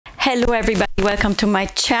Hello everybody, welcome to my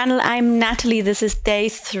channel. I'm Natalie. This is day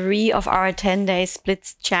 3 of our 10-day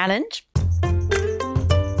splits challenge.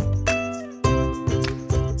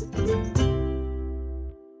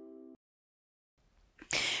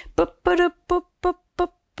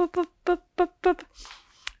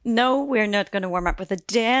 No, we're not going to warm up with a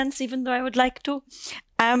dance, even though I would like to.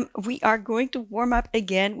 We are going to warm up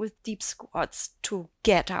again with deep squats to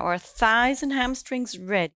get our thighs and hamstrings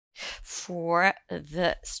ready for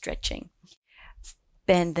the stretching.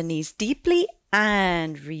 Bend the knees deeply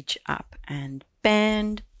and reach up and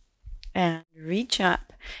bend and reach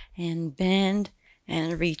up and bend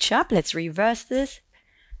and reach up. Let's reverse this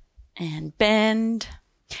and bend.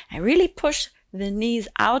 And really push the knees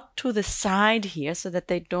out to the side here so that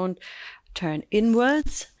they don't turn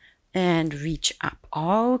inwards and reach up.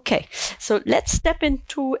 Okay, so let's step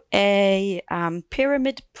into a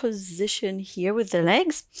pyramid position here with the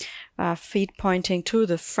legs, feet pointing to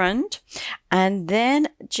the front, and then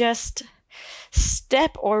just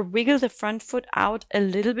step or wiggle the front foot out a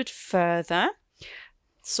little bit further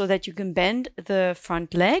so that you can bend the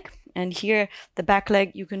front leg. And here the back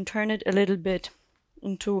leg, you can turn it a little bit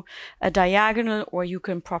into a diagonal, or you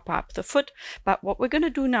can prop up the foot. But what we're going to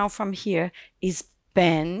do now from here is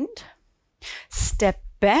bend, step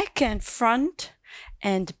back and front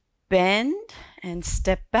and bend, and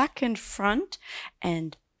step back and front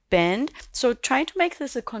and bend. So try to make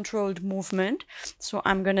this a controlled movement. So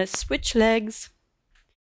I'm going to switch legs,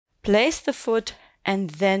 place the foot,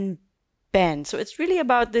 and then bend. So it's really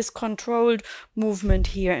about this controlled movement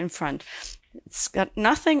here in front. It's got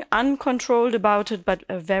nothing uncontrolled about it, but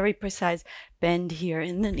a very precise bend here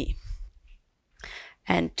in the knee.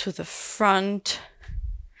 And to the front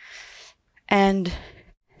and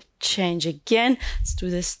change again. Let's do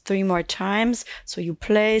this 3 more times. So you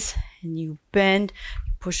place and you bend,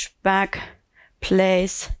 push back,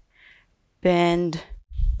 place, bend,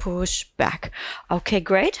 push back. Okay,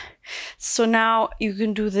 great. So now you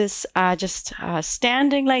can do this just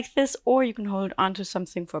standing like this, or you can hold onto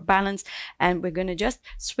something for balance. And we're going to just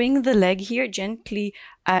swing the leg here gently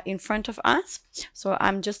in front of us. So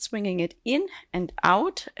I'm just swinging it in and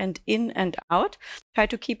out and in and out. Try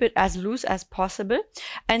to keep it as loose as possible.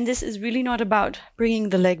 And this is really not about bringing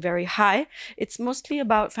the leg very high. It's mostly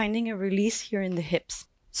about finding a release here in the hips.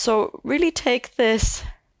 So really take this,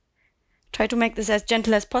 try to make this as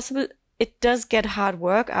gentle as possible. It does get hard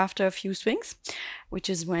work after a few swings, which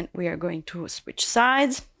is when we are going to switch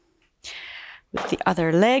sides with the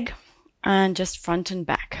other leg and just front and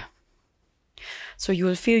back. So you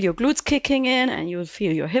will feel your glutes kicking in and you will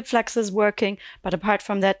feel your hip flexors working. But apart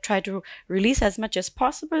from that, try to release as much as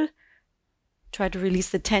possible. Try to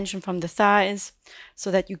release the tension from the thighs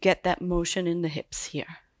so that you get that motion in the hips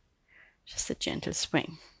here. Just a gentle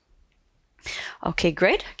swing. Okay,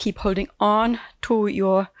 great. Keep holding on to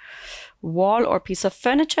your wall or piece of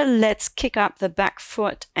furniture. Let's kick up the back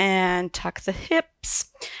foot and tuck the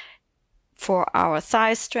hips. For our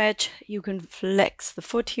thigh stretch, you can flex the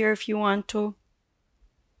foot here if you want to.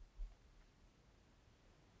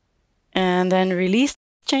 And then release,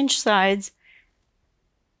 change sides.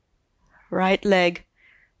 Right leg,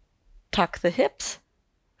 tuck the hips,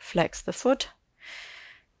 flex the foot.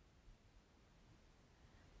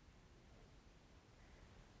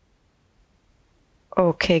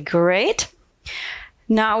 Okay, great.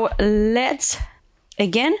 Now let's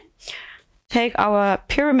again take our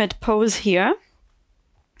pyramid pose here.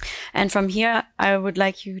 And from here, I would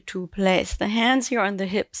like you to place the hands here on the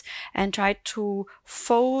hips and try to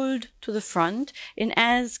fold to the front in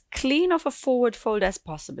as clean of a forward fold as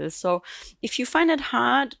possible. So if you find it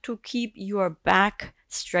hard to keep your back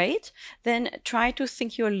straight, then try to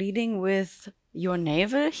think you're leading with your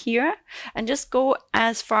navel here and just go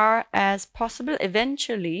as far as possible.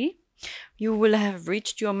 Eventually, you will have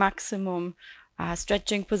reached your maximum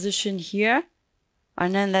stretching position here.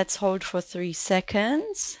 And then let's hold for 3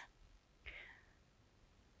 seconds.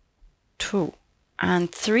 2 and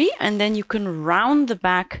 3. And then you can round the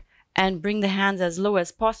back and bring the hands as low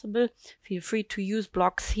as possible. Feel free to use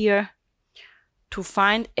blocks here to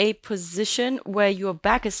find a position where your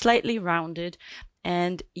back is slightly rounded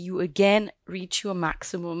and you again reach your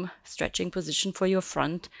maximum stretching position for your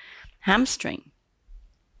front hamstring.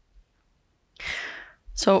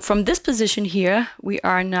 So from this position here, we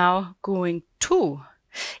are now going to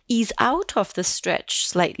ease out of the stretch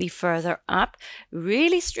slightly further up.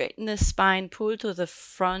 Really straighten the spine, pull to the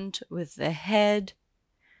front with the head.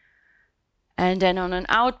 And then on an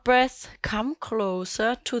out breath, come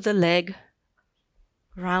closer to the leg,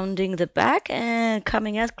 rounding the back and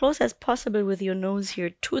coming as close as possible with your nose here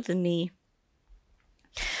to the knee.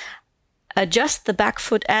 adjust the back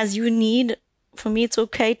foot as you need. For me, it's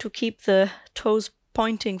okay to keep the toes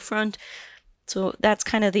pointing front. So that's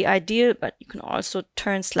kind of the ideal, but you can also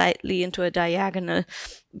turn slightly into a diagonal.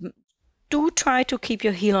 Do try to keep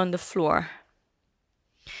your heel on the floor.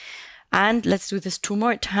 And let's do this 2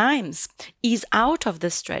 more times. Ease out of the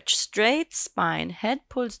stretch, straight spine, head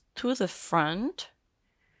pulls to the front.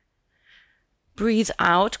 Breathe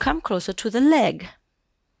out, come closer to the leg.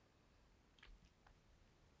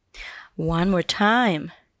 1 more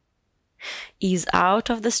time. Ease out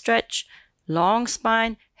of the stretch, long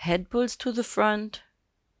spine, head pulls to the front.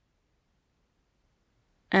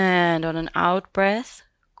 And on an out breath,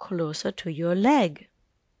 closer to your leg.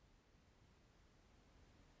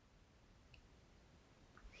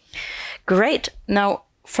 Great. Now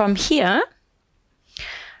from here,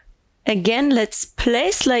 again, let's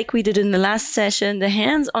place like we did in the last session, the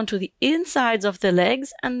hands onto the insides of the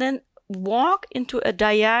legs and then walk into a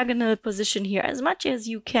diagonal position here as much as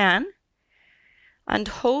you can and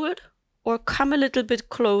hold or come a little bit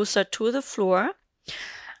closer to the floor.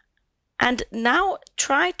 And now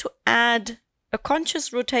try to add a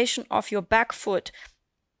conscious rotation of your back foot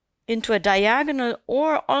into a diagonal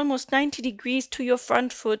or almost 90 degrees to your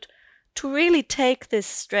front foot to really take this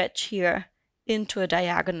stretch here into a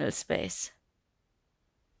diagonal space.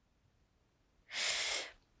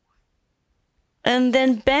 And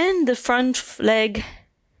then bend the front leg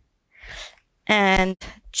and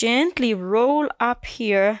gently roll up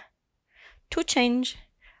here to change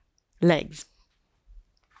legs.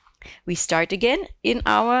 We start again in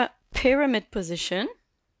our pyramid position.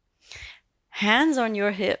 Hands on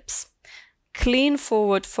your hips. Clean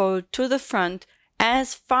forward fold to the front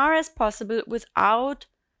as far as possible without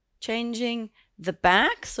changing the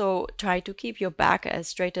back. So try to keep your back as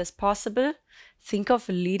straight as possible. Think of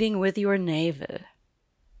leading with your navel.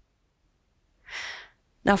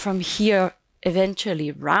 Now from here,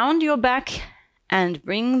 eventually round your back and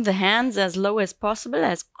bring the hands as low as possible,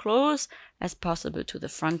 as close as possible to the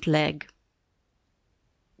front leg.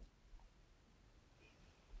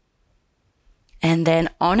 And then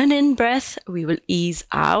on an in-breath, we will ease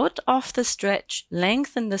out of the stretch,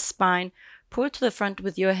 lengthen the spine, pull to the front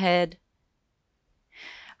with your head.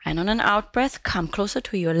 And on an out-breath, come closer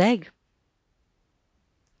to your leg.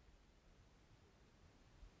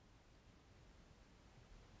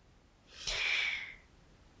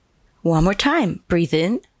 One more time. Breathe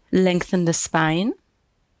in, lengthen the spine.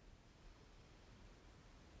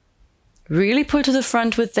 Really pull to the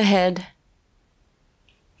front with the head.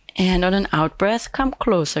 And on an out breath, come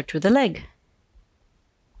closer to the leg.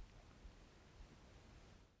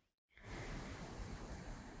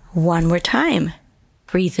 One more time.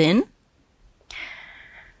 Breathe in.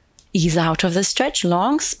 Ease out of the stretch,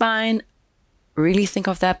 long spine. Really think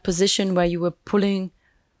of that position where you were pulling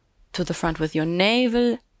to the front with your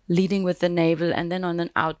navel, leading with the navel, and then on an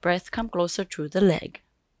out breath, come closer to the leg.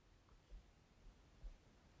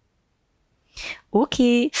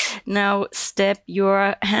 Okay, now step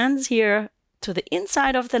your hands here to the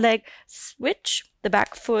inside of the leg. Switch the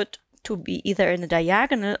back foot to be either in a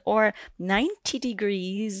diagonal or 90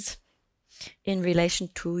 degrees in relation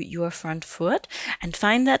to your front foot, and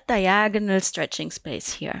find that diagonal stretching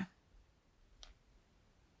space here.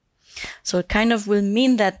 So it kind of will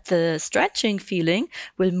mean that the stretching feeling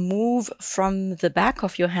will move from the back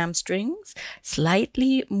of your hamstrings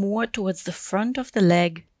slightly more towards the front of the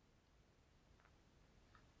leg.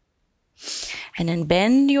 And then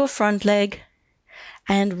bend your front leg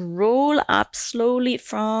and roll up slowly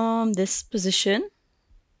from this position.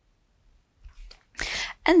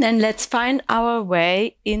 And then let's find our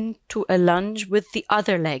way into a lunge with the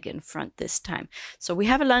other leg in front this time. So we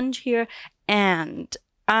have a lunge here, and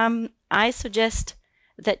I suggest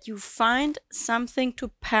that you find something to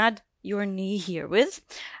pad your knee here with,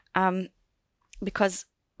 because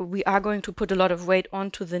we are going to put a lot of weight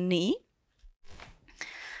onto the knee.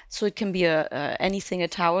 So it can be anything, a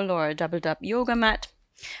towel or a doubled up yoga mat.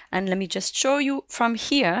 And let me just show you from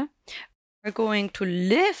here. We're going to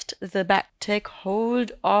lift the back, take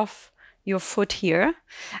hold of your foot here.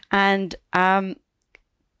 And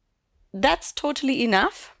that's totally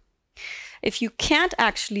enough. If you can't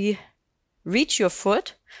actually reach your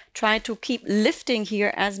foot, try to keep lifting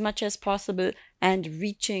here as much as possible and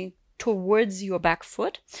reaching towards your back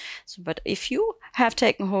foot. So, but if you have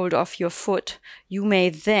taken hold of your foot, you may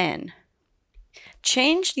then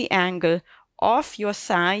change the angle of your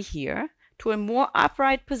thigh here to a more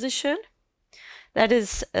upright position. That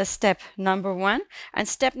is step number 1. And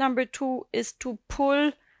step number 2 is to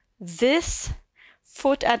pull this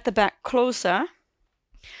foot at the back closer.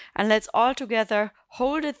 And let's all together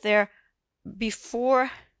hold it there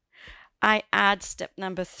before I add step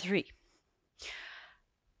number 3.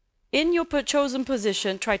 In your chosen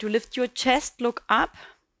position, try to lift your chest, look up.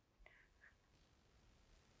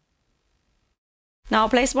 Now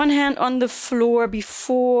place one hand on the floor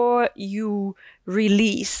before you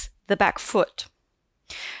release the back foot.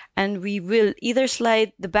 And we will either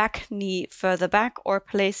slide the back knee further back or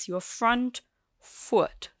place your front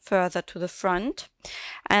foot further to the front.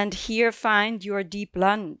 And here find your deep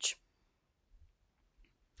lunge.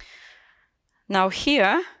 Now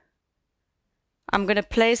here, I'm going to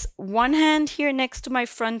place one hand here next to my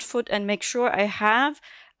front foot and make sure I have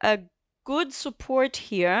a good support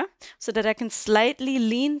here so that I can slightly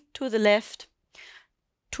lean to the left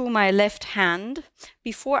to my left hand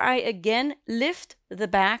before I again lift the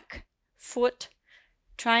back foot,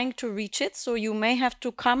 trying to reach it. So you may have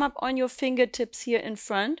to come up on your fingertips here in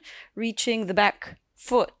front, reaching the back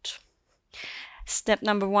foot. Step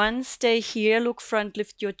number 1, stay here, look front,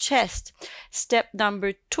 lift your chest. Step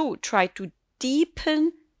number 2, try to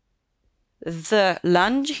deepen the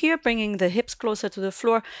lunge here, bringing the hips closer to the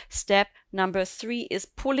floor. Step number 3 is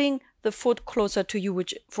pulling the foot closer to you,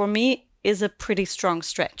 which for me is a pretty strong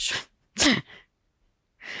stretch.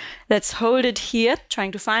 Let's hold it here,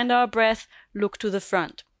 trying to find our breath, look to the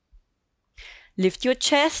front. Lift your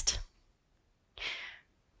chest.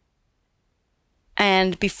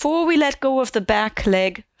 And before we let go of the back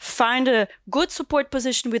leg, find a good support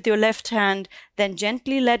position with your left hand, then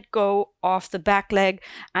gently let go of the back leg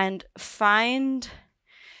and find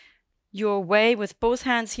your way with both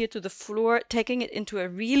hands here to the floor, taking it into a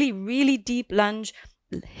really, really deep lunge,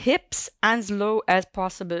 hips as low as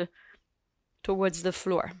possible towards the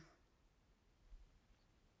floor.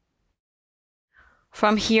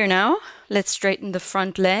 From here now, let's straighten the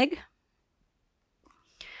front leg.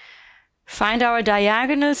 Find our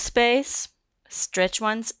diagonal space, stretch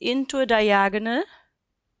once into a diagonal,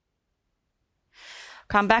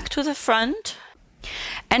 come back to the front,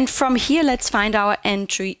 and from here let's find our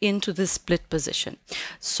entry into the split position.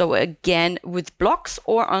 So again, with blocks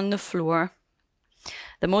or on the floor.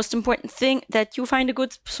 The most important thing that you find a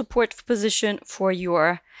good support position for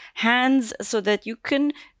your hands so that you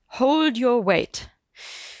can hold your weight.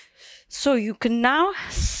 So you can now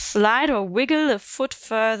slide or wiggle a foot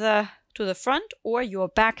further to the front or your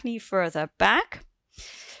back knee further back.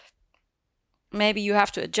 Maybe you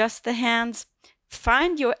have to adjust the hands.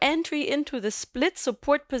 Find your entry into the split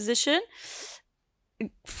support position.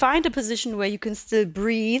 Find a position where you can still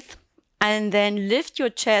breathe and then lift your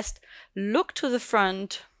chest, look to the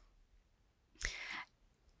front.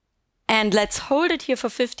 And let's hold it here for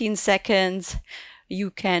 15 seconds.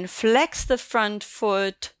 You can flex the front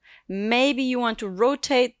foot. Maybe you want to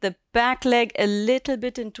rotate the back leg a little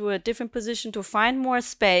bit into a different position to find more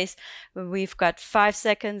space. We've got 5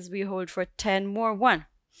 seconds. We hold for 10 more. 1,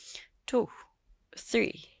 2,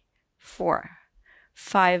 3, 4,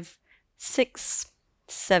 5, 6,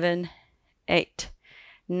 7, 8,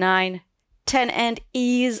 9, 10. And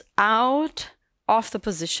ease out of the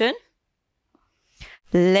position.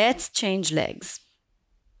 Let's change legs.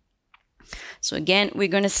 So again, we're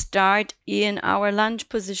going to start in our lunge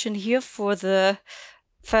position here for the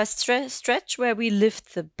first stretch where we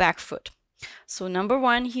lift the back foot. So number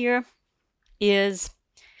 1 here is,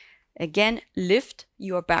 again, lift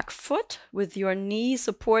your back foot with your knee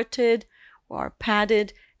supported or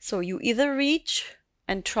padded. So you either reach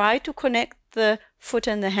and try to connect the foot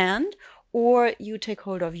and the hand, or you take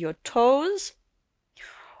hold of your toes,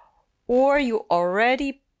 or you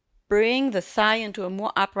already bring the thigh into a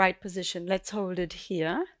more upright position. Let's hold it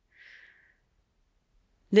here.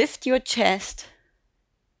 Lift your chest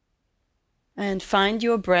and find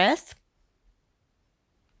your breath.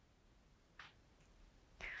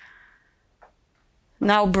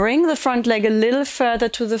 Now bring the front leg a little further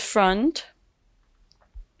to the front.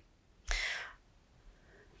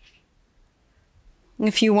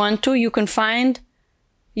 If you want to, you can find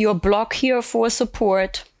your block here for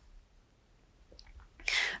support.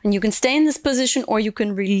 And you can stay in this position, or you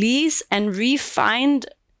can release and re-find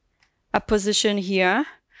a position here,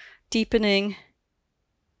 deepening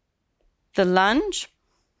the lunge.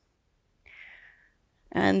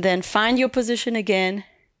 And then find your position again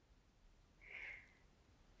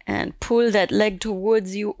and pull that leg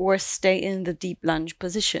towards you, or stay in the deep lunge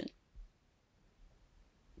position.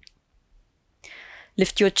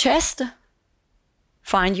 Lift your chest,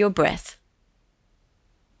 find your breath.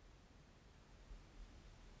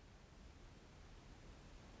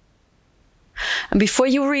 And before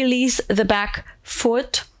you release the back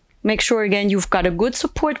foot, make sure again you've got a good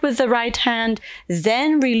support with the right hand,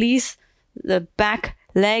 then release the back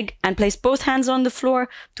leg, and place both hands on the floor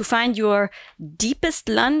to find your deepest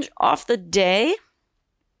lunge of the day.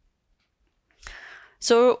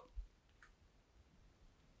 So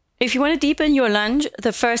if you want to deepen your lunge,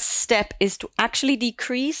 the first step is to actually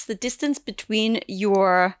decrease the distance between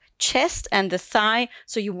your chest and the thigh.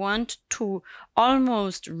 So you want to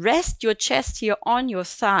almost rest your chest here on your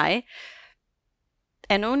thigh,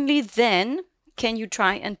 and only then can you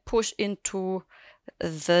try and push into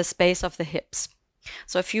the space of the hips.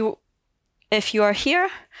 So if you are here,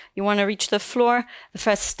 you want to reach the floor, the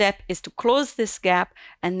first step is to close this gap,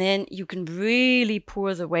 and then you can really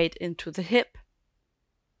pour the weight into the hip.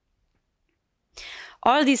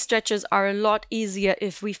 All these stretches are a lot easier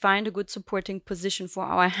if we find a good supporting position for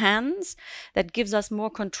our hands that gives us more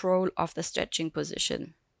control of the stretching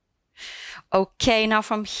position. Okay, now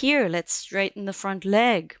from here, let's straighten the front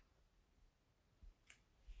leg.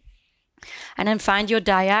 And then find your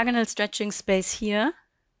diagonal stretching space here.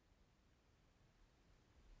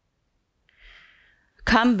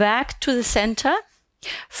 Come back to the center.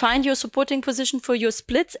 Find your supporting position for your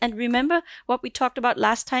splits, and remember what we talked about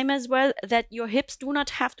last time as well, that your hips do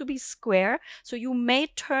not have to be square. So you may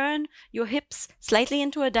turn your hips slightly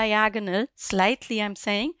into a diagonal, slightly I'm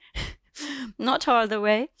saying, not all the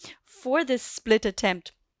way, for this split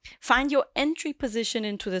attempt. Find your entry position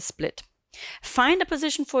into the split. Find a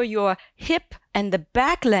position for your hip and the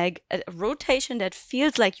back leg, a rotation that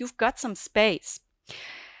feels like you've got some space.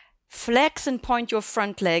 Flex and point your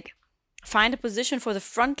front leg. Find a position for the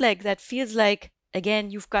front leg that feels like,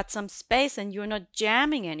 again, you've got some space and you're not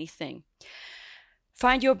jamming anything.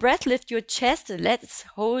 Find your breath, lift your chest. Let's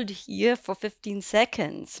hold here for 15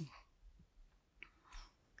 seconds.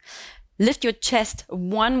 Lift your chest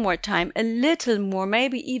one more time, a little more,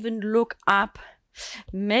 maybe even look up.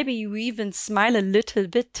 Maybe you even smile a little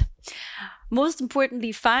bit. Most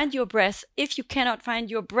importantly, find your breath. If you cannot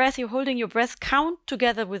find your breath, you're holding your breath, count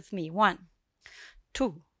together with me. 1,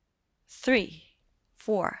 2, 3,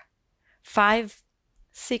 4, 5,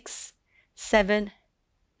 6, 7,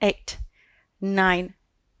 8, 9,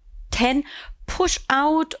 10. Push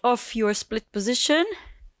out of your split position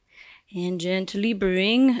and gently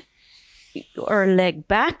bring your leg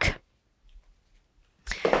back.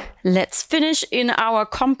 Let's finish in our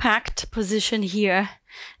compact position here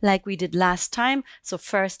like we did last time. So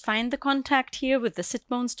first find the contact here with the sit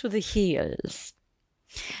bones to the heels.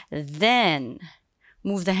 Then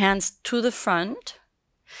move the hands to the front.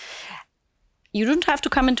 You don't have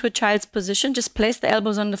to come into a child's position. Just place the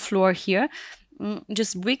elbows on the floor here.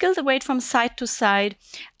 Just wiggle the weight from side to side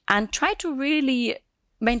and try to really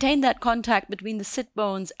maintain that contact between the sit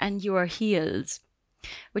bones and your heels,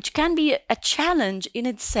 which can be a challenge in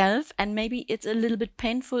itself, and maybe it's a little bit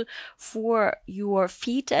painful for your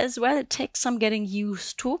feet as well. It takes some getting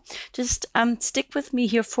used to. Just stick with me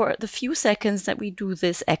here for the few seconds that we do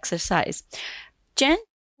this exercise. Gently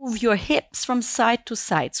move your hips from side to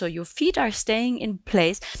side, so your feet are staying in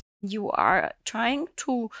place. You are trying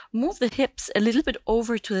to move the hips a little bit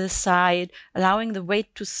over to the side, allowing the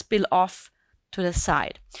weight to spill off to the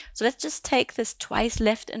side. So let's just take this twice,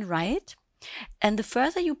 left and right. And the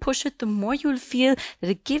further you push it, the more you'll feel that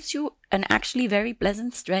it gives you an actually very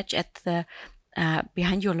pleasant stretch at the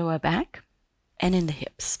behind your lower back and in the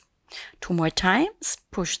hips. 2 more times.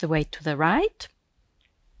 Push the weight to the right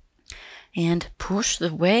and push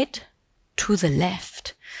the weight to the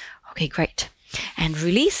left. Okay, great. And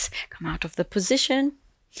release. Come out of the position.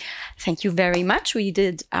 Thank you very much. We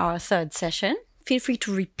did our 3rd session. Feel free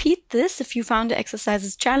to repeat this if you found the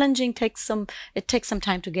exercises challenging. It takes some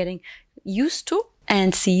time to getting used to,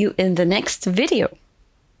 and see you in the next video.